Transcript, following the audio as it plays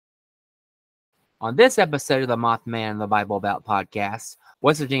On this episode of the Mothman and the Bible Belt podcast,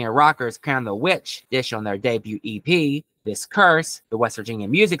 West Virginia rockers crown the witch dish on their debut EP, This Curse, the West Virginia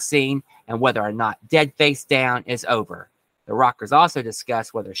music scene, and whether or not Dead Face Down is over. The rockers also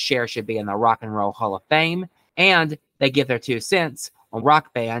discuss whether Cher should be in the Rock and Roll Hall of Fame, and they give their 2 cents on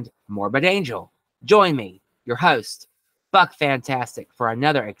rock band Morbid Angel. Join me, your host, Buck Fantastic, for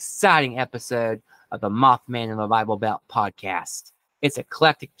another exciting episode of the Mothman and the Bible Belt podcast. It's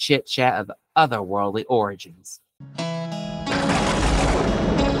eclectic chit-chat of otherworldly origins.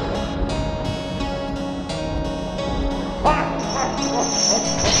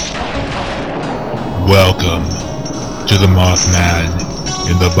 Welcome to the Mothman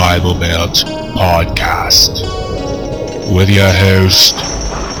in the Bible Belt podcast with your host,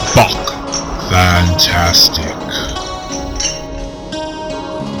 Buck Fantastic.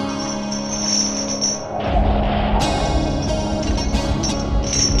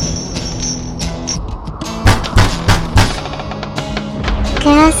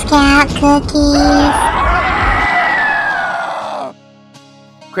 Girl Scout cookies.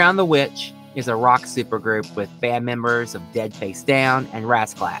 Crown the Witch is a rock supergroup with band members of Dead Face Down and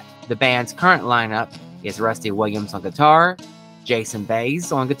Rasclat. The band's current lineup is Rusty Williams on guitar, Jason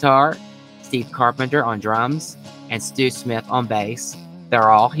Bays on guitar, Steve Carpenter on drums, and Stu Smith on bass. They're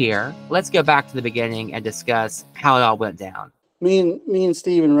all here. Let's go back to the beginning and discuss how it all went down. Me and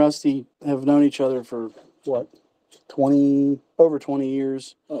Steve and Rusty have known each other for what, over 20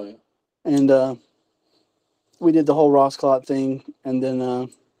 years. Oh yeah. And we did the whole Rasclat thing, and then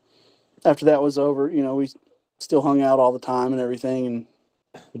after that was over, we still hung out all the time and everything.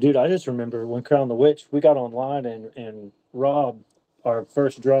 And Dude, I just remember when Crown the Witch, we got online and Rob, our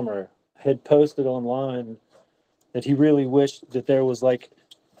first drummer, had posted online that he really wished that there was like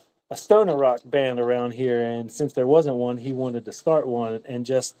a stoner rock band around here, and since there wasn't one, he wanted to start one and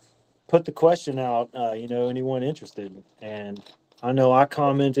just put the question out, anyone interested. And I know I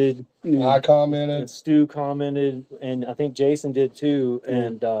commented. And Stu commented, and I think Jason did too.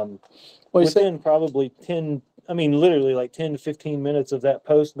 And within probably literally like 10 to 15 minutes of that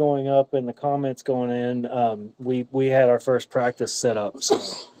post going up and the comments going in, we had our first practice set up. So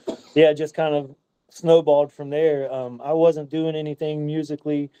yeah, it just kind of snowballed from there. I wasn't doing anything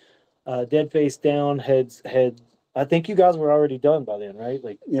musically. Dead Face Down had I think you guys were already done by then, right?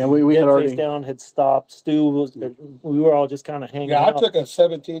 Like, yeah, we had already. Dead Face Down had stopped. Stu was. We were all just kind of hanging out. Yeah, I took a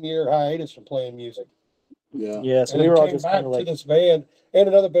 17-year hiatus from playing music. Yeah. So we were all just back kind of to like this band and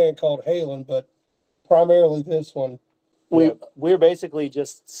another band called Halen, but primarily this one. we were basically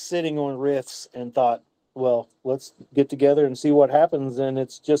just sitting on riffs and thought, well, let's get together and see what happens. And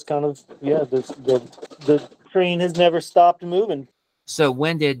it's just kind of the train has never stopped moving. So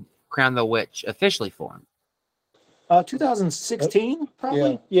when did Crown the Witch officially form? 2016,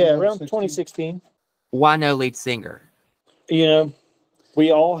 probably. Yeah, Around 2016. 2016. Why no lead singer?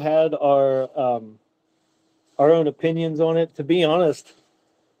 We all had our own opinions on it. To be honest,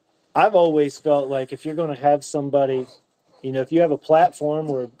 I've always felt like if you're going to have somebody, if you have a platform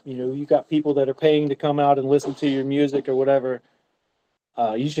where, you got people that are paying to come out and listen to your music or whatever,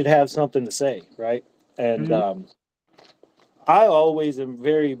 you should have something to say, right? And I always am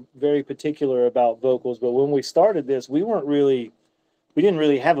very, very particular about vocals, but when we started this, we didn't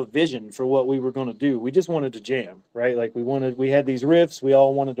really have a vision for what we were going to do. We just wanted to jam, right? Like we had these riffs, we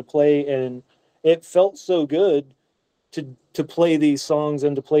all wanted to play, and it felt so good to play these songs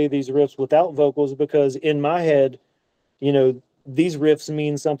and to play these riffs without vocals, because in my head, these riffs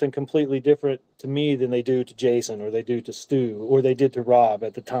mean something completely different to me than they do to Jason, or they do to Stu, or they did to Rob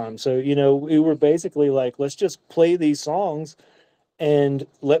at the time. So, we were basically like, let's just play these songs and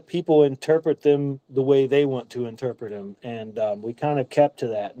let people interpret them the way they want to interpret them. And we kind of kept to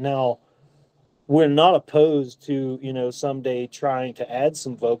that. Now, we're not opposed to, someday trying to add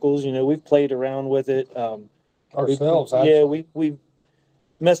some vocals. We've played around with it. Ourselves, we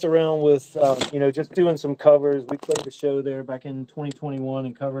messed around with, just doing some covers. We played the show there back in 2021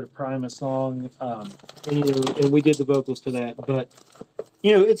 and covered a Primus song, and we did the vocals to that. But,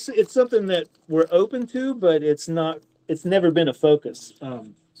 it's something that we're open to, but it's never been a focus.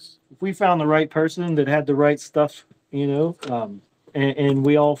 If we found the right person that had the right stuff, and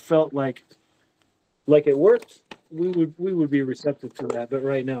we all felt like it worked, we would be receptive to that. But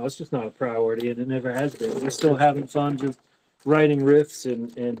right now, it's just not a priority, and it never has been. We're still having fun just writing riffs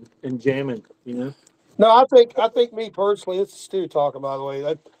and jamming, No, I think me personally, it's Stu talking, by the way,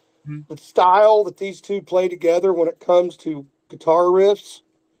 that the style that these two play together when it comes to guitar riffs,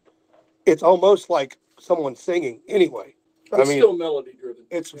 it's almost like someone singing anyway. It's still melody driven.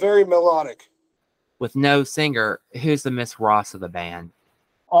 It's very melodic. With no singer, who's the Miss Ross of the band?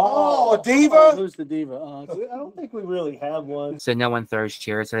 Oh, a diva? Who's the diva? I don't think we really have one. So no one throws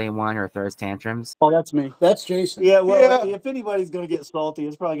chairs at anyone or throws tantrums? Oh, that's me. That's Jason. Yeah, well, Yeah. if anybody's gonna get salty,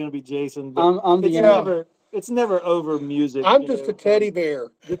 it's probably gonna be Jason. But I'm the it's never over music. I'm you just know. a teddy bear.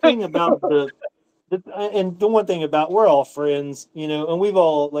 The thing about and the one thing about we're all friends, you know, and we've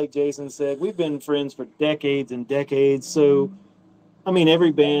all, like Jason said, we've been friends for decades and decades. So, I mean,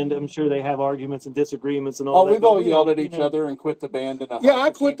 every band, I'm sure they have arguments and disagreements and all that. We've but all we yelled all, at each other and quit the band. Yeah, I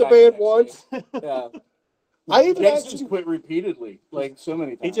quit the band once. Yeah. I even Jason's actually, quit repeatedly, like so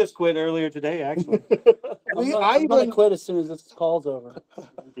many times. He just quit earlier today, actually. I'm gonna quit as soon as this call's over.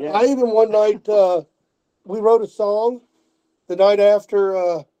 Yeah. I even one night, we wrote a song the night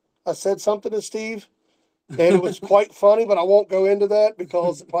after I said something to Steve, and it was quite funny, but I won't go into that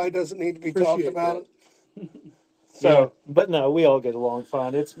because it probably doesn't need to be talked about. So, but no, we all get along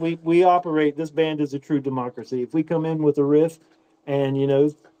fine. It's we operate. This band is a true democracy. If we come in with a riff, and you know,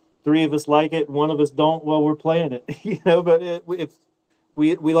 three of us like it, one of us don't, well, we're playing it. You know, but if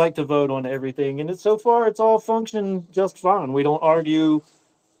we like to vote on everything, and so far it's all functioned just fine. We don't argue.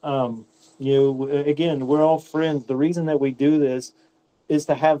 You know, again, we're all friends. The reason that we do this is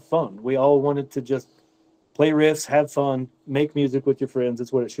to have fun. We all wanted to just play riffs, have fun, make music with your friends.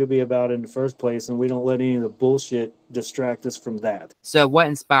 It's what it should be about in the first place, and we don't let any of the bullshit distract us from that. So what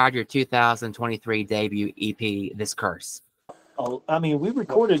inspired your 2023 debut EP, This Curse? I mean, we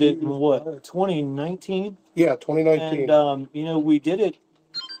recorded it in what, 2019? Yeah, 2019. And you know, we did it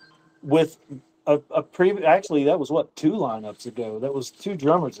with a previous. Actually, that was what, 2 lineups ago. That was 2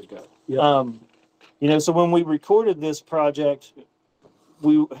 drummers ago. Yep. You know, so when we recorded this project,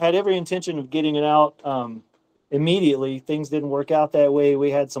 we had every intention of getting it out immediately. Things didn't work out that way.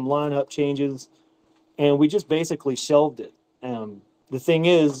 We had some lineup changes, and we just basically shelved it. The thing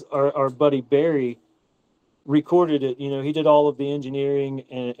is, our buddy Barry recorded it. You know, he did all of the engineering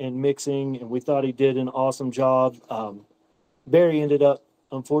and mixing, and we thought he did an awesome job. Barry ended up,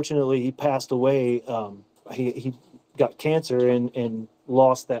 unfortunately, he passed away. He got cancer and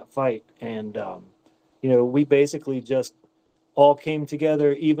lost that fight. And, you know, we basically just all came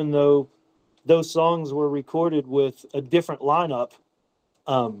together, even though those songs were recorded with a different lineup.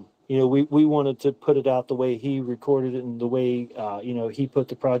 You know, we wanted to put it out the way he recorded it and the way, you know, he put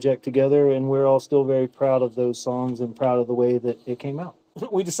the project together. And we're all still very proud of those songs and proud of the way that it came out.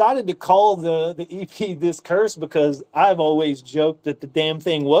 We decided to call the EP This Curse because I've always joked that the damn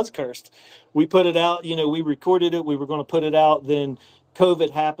thing was cursed. We put it out, you know, we recorded it, we were going to put it out, then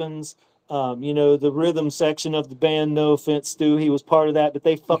COVID happens. You know, the rhythm section of the band, no offense, Stu, he was part of that, but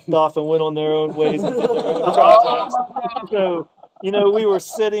they fucked off and went on their own ways and did their own projects. So, you know, we were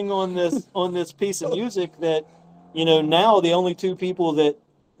sitting on this piece of music that, you know, now the only 2 people that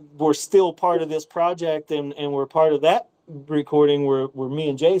were still part of this project and were part of that recording were me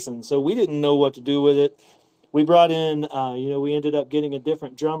and Jason. So we didn't know what to do with it. We brought in, you know, we ended up getting a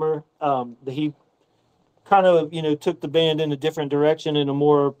different drummer. He kind of, you know, took the band in a different direction, in a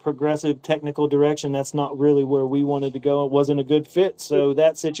more progressive technical direction. That's not really where we wanted to go. It wasn't a good fit. So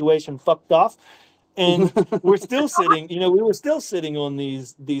that situation fucked off. And we're still sitting, you know, we were still sitting on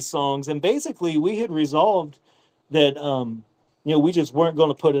these songs. And basically we had resolved that, you know, we just weren't going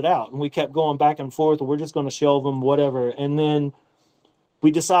to put it out. And we kept going back and forth. We're just going to shelve them, whatever. And then we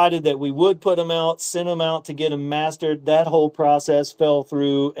decided that we would put them out, send them out to get them mastered. That whole process fell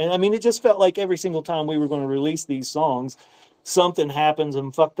through. And I mean, it just felt like every single time we were going to release these songs, something happens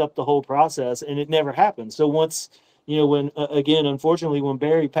and fucked up the whole process. And it never happened. So once, you know, when, again, unfortunately, when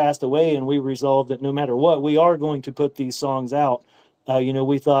Barry passed away and we resolved that no matter what, we are going to put these songs out, you know,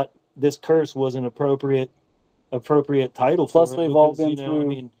 we thought This Curse was an appropriate title. Plus, for it we've all because, been you know, through I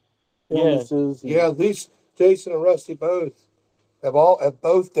mean, illnesses. Yeah, these Jason and Rusty both have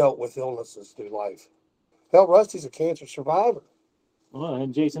both dealt with illnesses through life. Hell, Rusty's a cancer survivor. Well,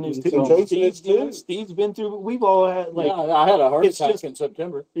 and Jason is too. And Jason Steve's, is too. Steve's been through. We've all had like. Yeah, I had a heart it's attack just- in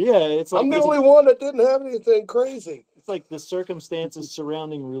September. Yeah, it's like I'm the this- only one that didn't have anything crazy. it's like the circumstances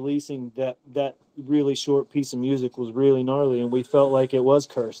surrounding releasing that really short piece of music was really gnarly, and we felt like it was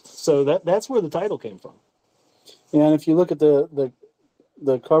cursed. So that's where the title came from. Yeah, and if you look at the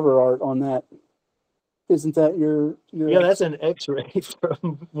cover art on that, isn't that your Yeah, that's an X-ray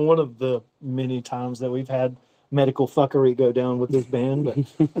from one of the many times that we've had medical fuckery go down with this band.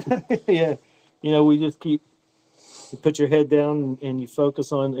 But yeah, you know, we just you put your head down and you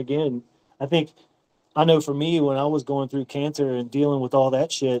focus on, again, I know for me, when I was going through cancer and dealing with all that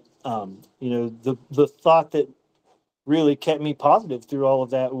shit, you know, the thought that really kept me positive through all of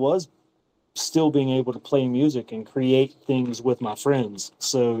that was still being able to play music and create things with my friends.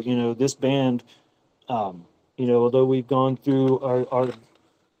 So, you know, this band, you know, although we've gone through our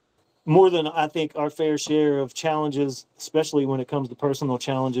more than I think our fair share of challenges, especially when it comes to personal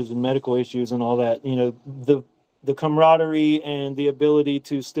challenges and medical issues and all that. You know, the camaraderie and the ability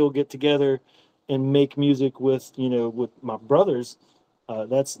to still get together and make music with, you know, with my brothers.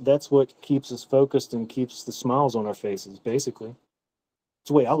 That's what keeps us focused and keeps the smiles on our faces, basically. It's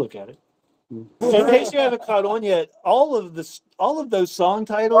the way I look at it. In case you haven't caught on yet, all of those song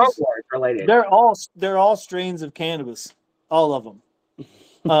titles, related. they're all strains of cannabis, all of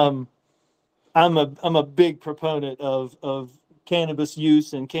them. I'm a big proponent of cannabis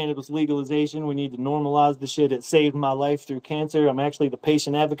use and cannabis legalization. We need to normalize the shit. It saved my life through cancer. I'm actually the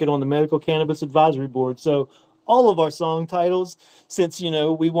patient advocate on the Medical Cannabis Advisory Board. So all of our song titles, since, you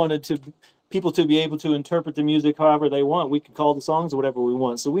know, we wanted people to be able to interpret the music however they want, we could call the songs whatever we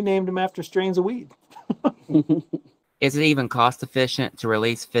want. So we named them after strains of weed. Is it even cost efficient to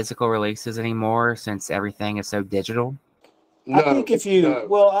release physical releases anymore since everything is so digital? No, I think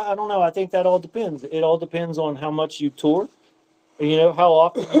well, I don't know. I think that all depends. It all depends on how much you tour, you know, how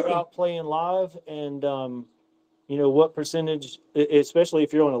often you're out playing live, and, you know, what percentage, especially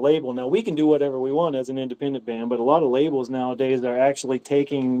if you're on a label. Now, we can do whatever we want as an independent band, but a lot of labels nowadays are actually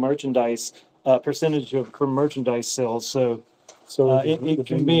taking merchandise, percentage from merchandise sales. So it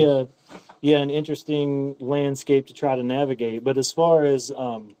can be an interesting landscape to try to navigate. But as far as,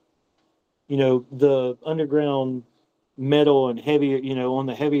 you know, the underground metal and heavier, you know, on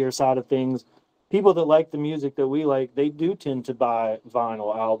the heavier side of things, people that like the music that we like, they do tend to buy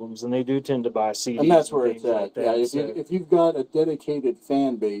vinyl albums and they do tend to buy CDs. And that's where it's things at. like that. Yeah, if you've got a dedicated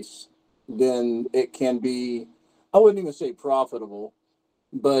fan base, then it can be, I wouldn't even say profitable,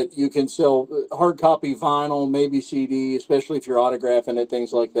 but you can sell hard copy vinyl, maybe CD, especially if you're autographing it,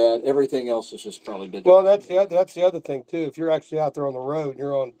 things like that. Everything else is just probably digital. Well, that's the other thing too. If you're actually out there on the road, and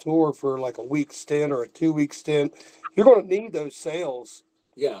you're on tour for like a week stint or a 2-week stint, you're going to need those sales.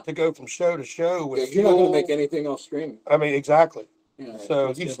 Yeah. To go from show to show with Yeah, you're not going to make anything else streaming. I mean, exactly. Yeah,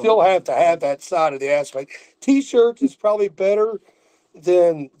 so you still have to have that side of the aspect. T-shirts is probably better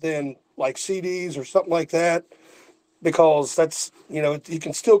than like CDs or something like that, because that's, you know, you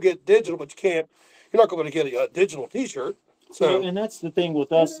can still get digital, but you're not going to get a digital T-shirt. So, and that's the thing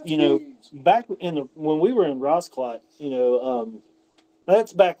with us, you know, back when we were in Rosclot, you know,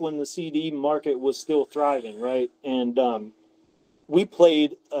 that's back when the CD market was still thriving, right? And we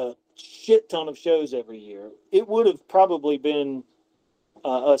played a shit ton of shows every year. It would have probably been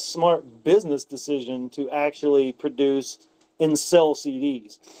a smart business decision to actually produce and sell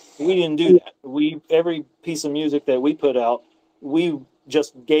CDs. We didn't do that. Every piece of music that we put out, we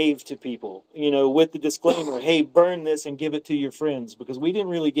just gave to people, you know, with the disclaimer, hey, burn this and give it to your friends, because we didn't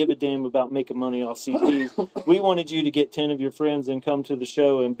really give a damn about making money off CDs. We wanted you to get 10 of your friends and come to the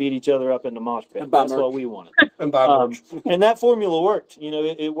show and beat each other up in the mosh pit. That's what we wanted. And buy merch. And that formula worked. You know,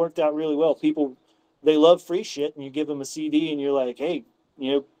 it worked out really well. People, they love free shit, and you give them a CD and you're like, hey,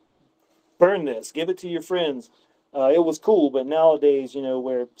 you know, burn this, give it to your friends. It was cool, but nowadays, you know,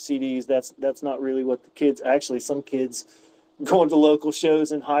 where CDs, that's not really what the kids, actually some kids going to local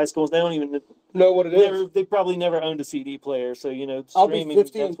shows in high schools, they don't even know what it is. They probably never owned a CD player, so, you know, I'll be streaming,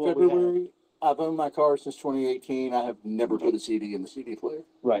 50 in that's what we have. February. I've owned my car since 2018. I have never put a CD in the CD player.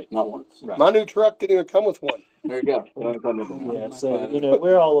 Right. Not once. Right. My new truck didn't even come with one. There you go. Yeah, so, you know,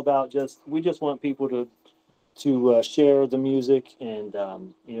 we're all about we just want people to share the music, and,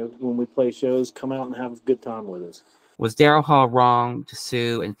 you know, when we play shows, come out and have a good time with us. Was Daryl Hall wrong to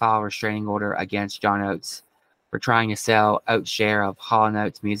sue and file a restraining order against John Oates for trying to sell Oates' share of Hall &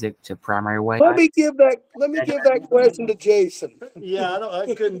 Oates music to Primary Way? Let me give that question to Jason. Yeah,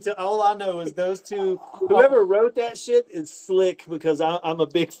 I couldn't tell. All I know is those two, whoever wrote that shit is slick, because I'm a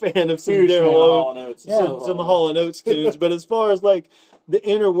big fan of some Daryl Oates, some Hall & Oates tunes. But as far as like the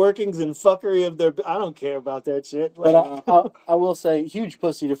inner workings and fuckery of I don't care about that shit. But I will say, huge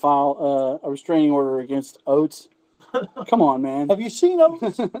pussy to file a restraining order against Oates. Come on, man. Have you seen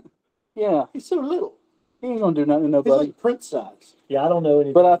Oates? Yeah. He's so little. He ain't gonna do nothing to He's nobody. like Prince size. Yeah, I don't know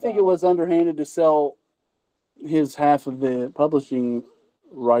anything. But I think it was underhanded to sell his half of the publishing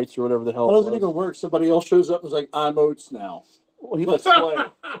rights or whatever the hell. How It does it even work? Somebody else shows up and is like, I'm Oates now. Well, he Let's play.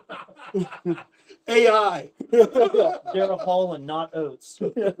 AI. Daryl Hall and not Oates.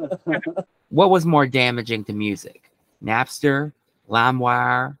 What was more damaging to music? Napster,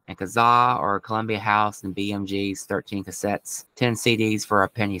 LimeWire, and Kazaa, or Columbia House and BMG's 13 cassettes, 10 CDs for a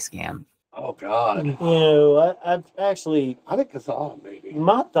penny scam? Oh God. You know, I've actually, I think it's all maybe.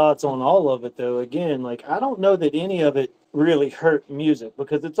 my thoughts on all of it, though, again, like, I don't know that any of it really hurt music,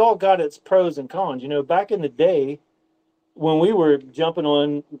 because it's all got its pros and cons. You know, back in the day, when we were jumping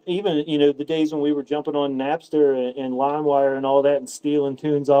on, even, you know, the days when we were jumping on Napster and LimeWire and all that and stealing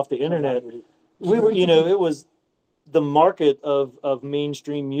tunes off the internet, we were, you know, it was the market of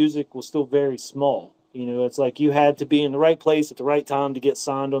mainstream music was still very small. You know, it's like you had to be in the right place at the right time to get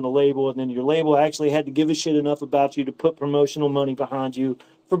signed on the label, and then your label actually had to give a shit enough about you to put promotional money behind you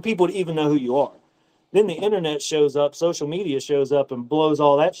for people to even know who you are. Then the internet shows up, social media shows up and blows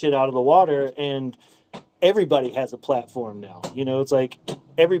all that shit out of the water, and everybody has a platform now. You know, it's like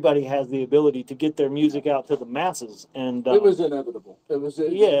everybody has the ability to get their music out to the masses. And It was inevitable.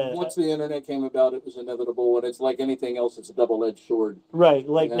 Yeah. Once the internet came about, it was inevitable, and it's like anything else. It's a double-edged sword. right.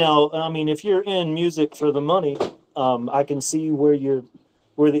 Like Yeah. now, I mean, if you're in music for the money, I can see where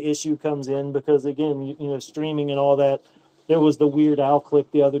the issue comes in, because again, you know, streaming and all that. There was the Weird Al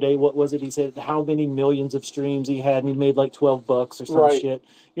clip the other day. What was it? He said how many millions of streams he had, and he made like $12 or some Right. shit.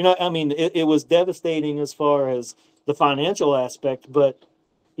 You know, I mean, it was devastating as far as the financial aspect, but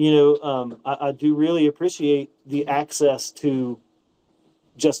you know, I do really appreciate the access to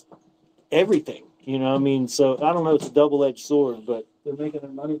just everything. You know, I mean, so I don't know, it's a double-edged sword, but They're making their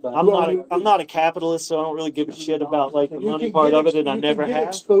money back. I'm not a capitalist, so I don't really give a shit about like the money part of it, and I never You can get have.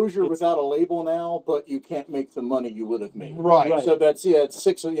 exposure without a label now, but you can't make the money you would have made. Right. So that's, yeah, it's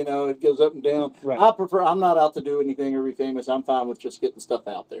six, you know, it goes up and down. Right. I'm not out to do anything or be famous. I'm fine with just getting stuff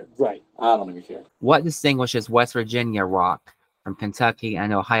out there. Right. I don't even care. What distinguishes West Virginia rock from Kentucky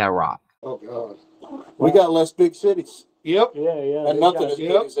and Ohio rock? Oh God. We got less big cities Yep. Yeah, and they nothing got- as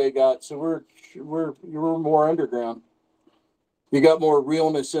big as they got. So we're more underground. You got more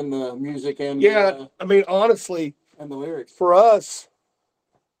realness in the music and Yeah. I mean, honestly, and the lyrics. for us,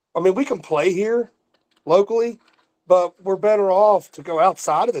 I mean, we can play here locally, but we're better off to go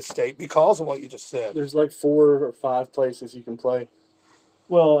outside of the state because of what you just said. There's like 4 or 5 places you can play.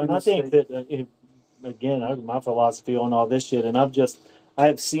 Well, and in I the think state. that again, my philosophy on all this shit, and I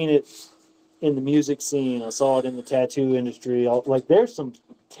have seen it in the music scene. I saw it in the tattoo industry. Like, there's some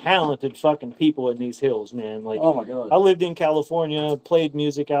talented fucking people in these hills, man. Like, Oh my God. I lived in California, played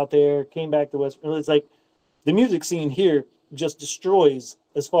music out there, came back to West. It's like the music scene here just destroys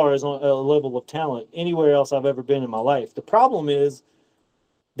as far as on a level of talent anywhere else I've ever been in my life. The problem is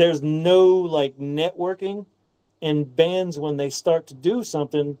there's no like networking, and bands, when they start to do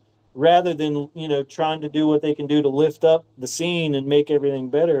something, rather than, you know, trying to do what they can do to lift up the scene and make everything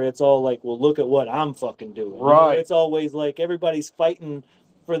better, it's all like, well, look at what I'm fucking doing. You know, Right. it's always like everybody's fighting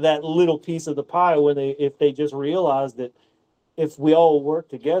for that little piece of the pie, when if they just realize that if we all work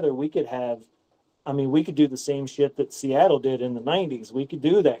together, we could do the same shit that Seattle did in the 90s. We could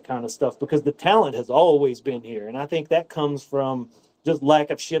do that kind of stuff because the talent has always been here. And I think that comes from just lack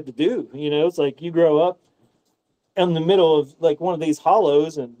of shit to do. You know, it's like you grow up in the middle of like one of these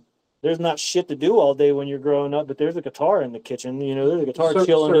hollows, and there's not shit to do all day when you're growing up, but there's a guitar in the kitchen. You know, there's a guitar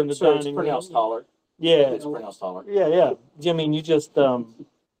chilling in the it's dining pronounced room. taller. Yeah, It's pronounced taller. yeah. I mean, you just,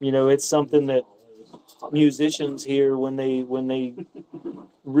 you know, it's something that musicians here, when they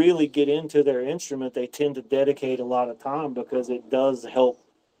really get into their instrument, they tend to dedicate a lot of time, because it does help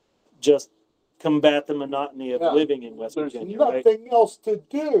just combat the monotony of Yeah. living in West There's Virginia, right? nothing else to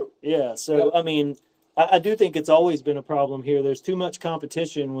do. Yeah, so I mean, I do think it's always been a problem here. There's too much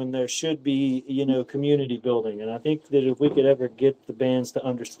competition when there should be, you know, community building. And I think that if we could ever get the bands to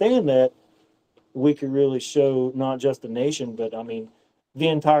understand that, we could really show not just the nation, but I mean, the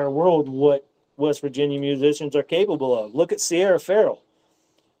entire world what West Virginia musicians are capable of. Look at Sierra Farrell.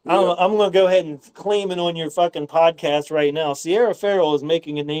 I'm going to go ahead and claim it on your fucking podcast right now. Sierra Farrell is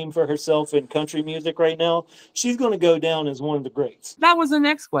making a name for herself in country music right now. She's going to go down as one of the greats. That was the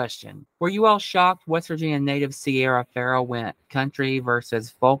next question. Were you all shocked West Virginia native Sierra Farrell went country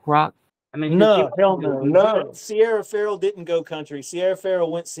versus folk rock? I mean, No, hell no. No. Sierra Farrell didn't go country. Sierra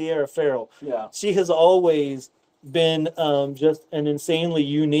Farrell went Sierra Farrell. Yeah. She has always been just an insanely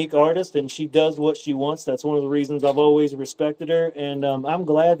unique artist, and she does what she wants. That's one of the reasons I've always respected her, and I'm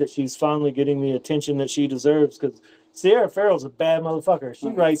glad that she's finally getting the attention that she deserves, because Sierra Farrell's a bad motherfucker. She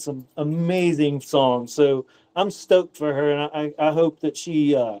writes some amazing songs, so I'm stoked for her, and I hope that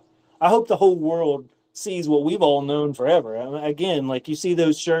I hope the whole world sees what we've all known forever. I mean, again, like, you see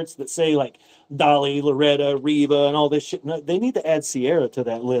those shirts that say like Dolly, Loretta, Reba, and all this shit. No, they need to add Sierra to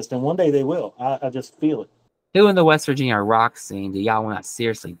that list, and one day they will. I just feel it. Who in the West Virginia rock scene do y'all want to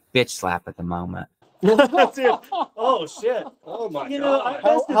seriously bitch slap at the moment? Oh shit! Oh my You know, God.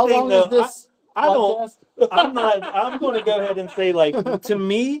 that's the How thing, long though. is this? I don't. podcast? I'm going to go ahead and say, like, to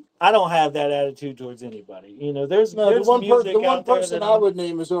me, I don't have that attitude towards anybody. You know, there's No, the one music person out there person that I would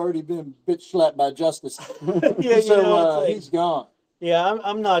name has already been bitch slapped by Justice. Yeah, you So know, it's like- he's gone. Yeah,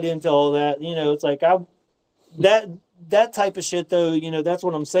 I'm not into all that. You know, it's like that type of shit, though, you know, that's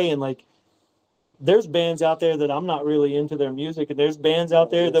what I'm saying. Like, there's bands out there that I'm not really into their music, and there's bands out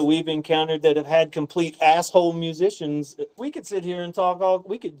there that we've encountered that have had complete asshole musicians. We could sit here and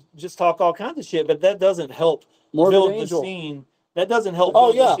we could just talk all kinds of shit, but that doesn't help build the scene. That doesn't help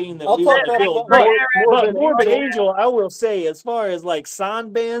build the scene that we want to build. But Morbid Angel, I will say, as far as like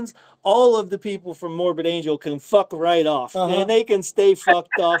signed bands, all of the people from Morbid Angel can fuck right off, and they can stay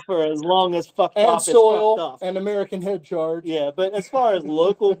fucked off for as long as fucked off is fucked off. And American Head Charge. Yeah, but as far as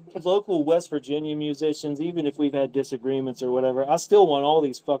local West Virginia musicians, even if we've had disagreements or whatever, I still want all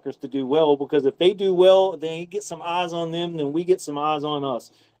these fuckers to do well, because if they do well, they get some eyes on them, then we get some eyes on us.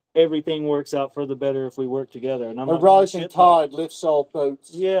 Everything works out for the better if we work together. And I'm not rising tide lifts all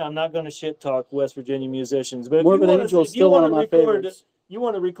boats. Yeah, I'm not going to shit talk West Virginia musicians, but Morbid Angel is still one of my favorites. You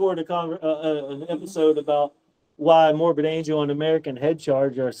want to record an episode about why Morbid Angel and American Head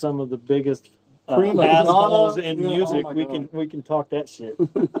Charge are some of the biggest assholes in music. We can talk that shit.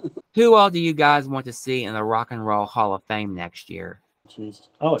 Who all do you guys want to see in the Rock and Roll Hall of Fame next year? Jeez.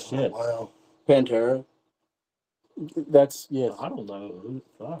 Oh shit! Wow. Pantera. That's yes. I don't know.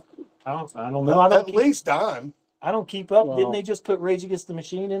 Fuck. I don't know. At least I'm. I don't keep up. Well, Didn't they just put Rage Against the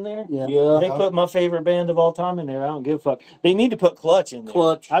Machine in there? Yeah. They put my favorite band of all time in there. I don't give a fuck. They need to put Clutch in there.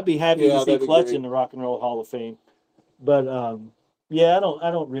 Clutch. I'd be happy to see Clutch great. in the Rock and Roll Hall of Fame. But yeah, I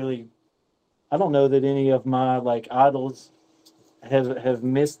don't know that any of my like idols have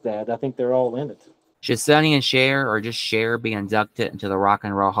missed that. I think they're all in it. Should Sonny and Cher, or just Cher, be inducted into the Rock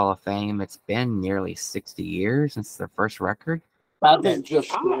and Roll Hall of Fame? It's been nearly 60 years since their first record. I think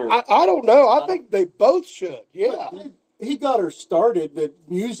just I don't know. I think they both should. Yeah. He got her started, but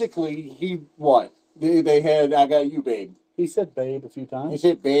musically, they had I Got You, Babe. He said "babe" a few times. He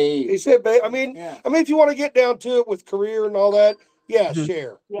said "babe." He said, I mean, if you want to get down to it with career and all that, yeah,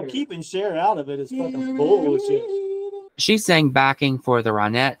 Cher. Yeah, keeping Cher out of it is fucking bullshit. She sang backing for the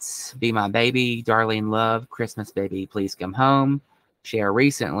Ronettes, Be My Baby, Darlene Love, Christmas Baby, Please Come Home. Cher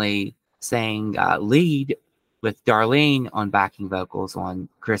recently sang lead with Darlene on backing vocals on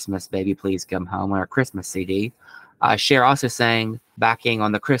Christmas Baby, Please Come Home on her Christmas CD. Cher also sang backing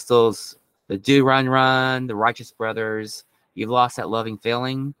on the Crystals, the Do Run Run, the Righteous Brothers, You've Lost That Loving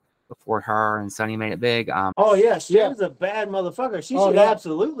Feeling, before her and Sonny made it big. Oh yeah, Cher's a bad motherfucker. She should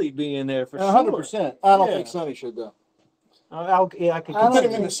absolutely be in there for 100%. I don't think Sonny should though. I could put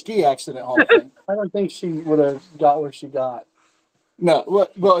him in the ski accident Hall of Fame. I don't think she would have got where she got. No,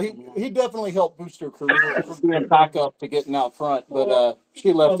 well, he definitely helped boost her career from being back up to getting out front, but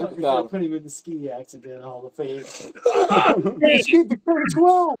she left it down. Put him in the ski accident Hall of Fame.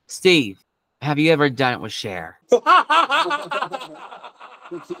 Steve, have you ever done it with Cher?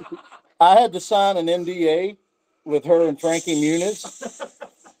 I had to sign an NDA with her and Frankie Muniz,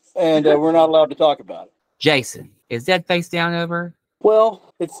 and we're not allowed to talk about it. Jason, is Dead Face Down over?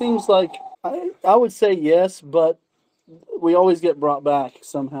 Well, it seems like I would say yes, but we always get brought back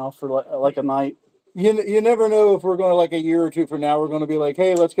somehow for like a night. You never know if we're going to, like, a year or two from now, we're going to be like,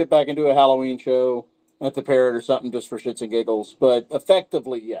 hey, let's get back and do a Halloween show at the Parrot or something just for shits and giggles. But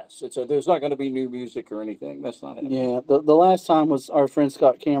effectively, yes. There's not going to be new music or anything. That's not it. Yeah, the last time was our friend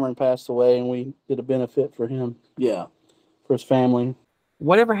Scott Cameron passed away, and we did a benefit for him. Yeah. For his family.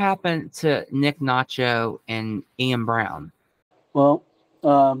 Whatever happened to Nick Nacho and Ian Brown? Well,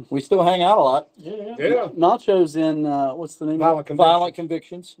 we still hang out a lot. Yeah. Nacho's in what's the name? Violent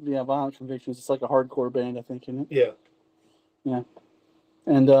Convictions. Yeah, Violent Convictions. It's like a hardcore band, I think, isn't it? Yeah. Yeah.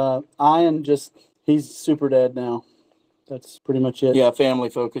 And Ian he's super dead now. That's pretty much it. Yeah, family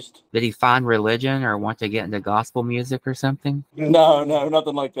focused. Did he find religion or want to get into gospel music or something? No,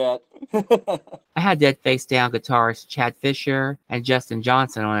 nothing like that. I had Dead Face Down guitarist Chad Fisher and Justin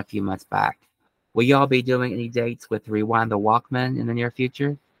Johnson on a few months back. Will y'all be doing any dates with Rewind the Walkman in the near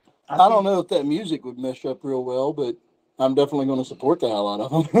future? I don't know if that music would mesh up real well, but I'm definitely going to support the hell out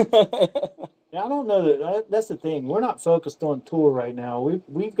of them. Yeah, I don't know that's the thing. We're not focused on tour right now.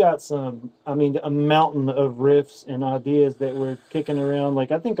 We've got a mountain of riffs and ideas that we're kicking around.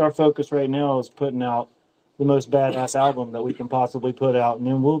 Like, I think our focus right now is putting out the most badass album that we can possibly put out, and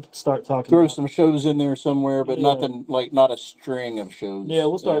then we'll start talking. Throw some shows in there somewhere, but nothing like not a string of shows. Yeah,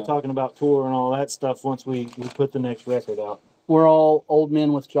 we'll start talking about tour and all that stuff once we put the next record out. We're all old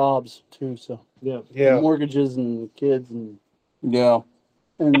men with jobs too, so yeah, mortgages and kids and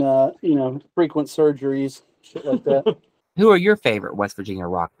frequent surgeries, shit like that. Who are your favorite West Virginia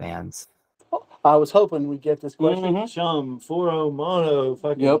rock bands? I was hoping we'd get this question. Mm-hmm. Chum, 4-0 Mono,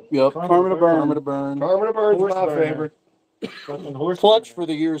 fucking Yep. Karma to Burn. Karma to Burn's Horse my Burner. favorite. Fucking Horse Clutch Burner. for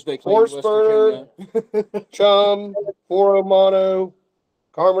the years they cleaned Horse West Burner, Virginia. Chum, 4-0 Mono,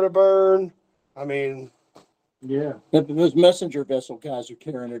 Karma to Burn. I mean, Yeah. Those messenger vessel guys are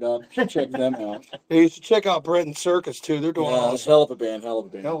tearing it up. Check them out. Hey, you should check out Brent and Circus too. They're doing Yeah, awesome. hell of a band. Hell of a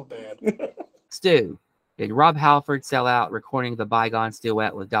band. Hell of a band. Stu, did Rob Halford sell out recording the Bygones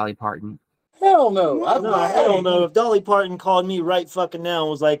duet with Dolly Parton? Hell no. No, hell no. If Dolly Parton called me right fucking now and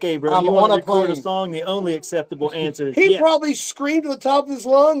was like, "Hey, bro, I'm you want on to a record a plane." song?" The only acceptable answer is He yes. probably screamed at the top of his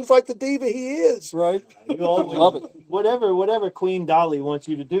lungs like the diva he is. Right? You always, Love it. Whatever Queen Dolly wants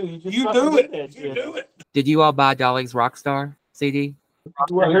you to do, you just fucking do it. that You shit. do it. Did you all buy Dolly's Rockstar CD?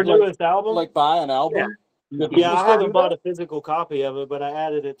 What, her newest album? Like buy an album? Yeah, I haven't bought a physical copy of it, but I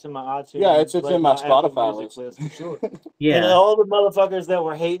added it to my iTunes. Yeah, it's like in my Apple Spotify Music list. for sure. And all the motherfuckers that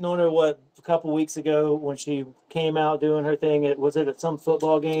were hating on her, a couple weeks ago when she came out doing her thing, was it at some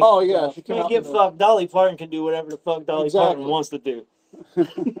football game? Oh yeah, she came Man, out get in fucked. Dolly Parton can do whatever the fuck Dolly Parton Exactly. wants to do.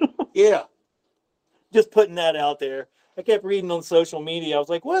 Yeah. Just putting that out there. I kept reading on social media. I was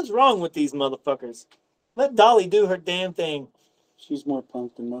like, what is wrong with these motherfuckers? Let Dolly do her damn thing. She's more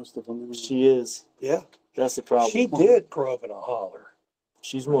punk than most of them. She is. Yeah. That's the problem. She did grow up in a holler.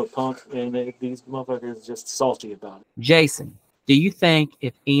 She's more punk, and these motherfuckers are just salty about it. Jason, do you think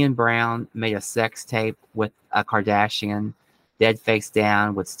if Ian Brown made a sex tape with a Kardashian, Dead Face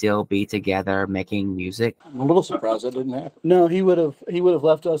Down would still be together making music? I'm a little surprised that didn't happen. No, he would have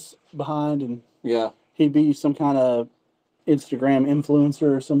left us behind, and Yeah. he'd be some kind of Instagram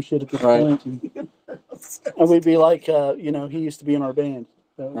influencer or some shit at this point. And we'd be like, he used to be in our band.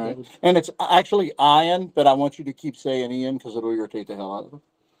 Right. And it's actually Ian, but I want you to keep saying Ian because it'll irritate the hell out of him.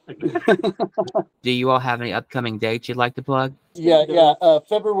 Do you all have any upcoming dates you'd like to plug? Yeah.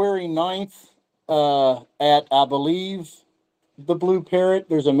 February 9th at, I believe, the Blue Parrot.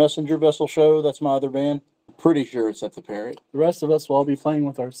 There's a messenger vessel show. That's my other band. Pretty sure it's at the Parrot. The rest of us will all be playing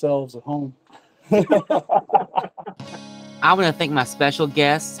with ourselves at home. I want to thank my special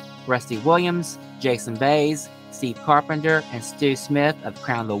guests, Rusty Williams, Jason Bays, Steve Carpenter, and Stu Smith of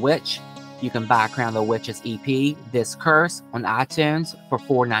Crown the Witch. You can buy Crown the Witch's EP, This Curse, on iTunes for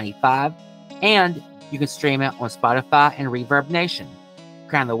 $4.95, and you can stream it on Spotify and Reverb Nation.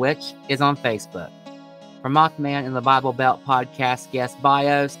 Crown the Witch is on Facebook. For Mothman in the Bible Belt podcast guest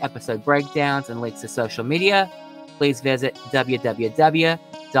bios, episode breakdowns, and links to social media, please visit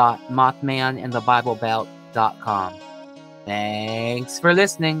www.mothmaninthebiblebelt.com. Thanks for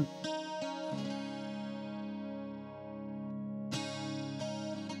listening.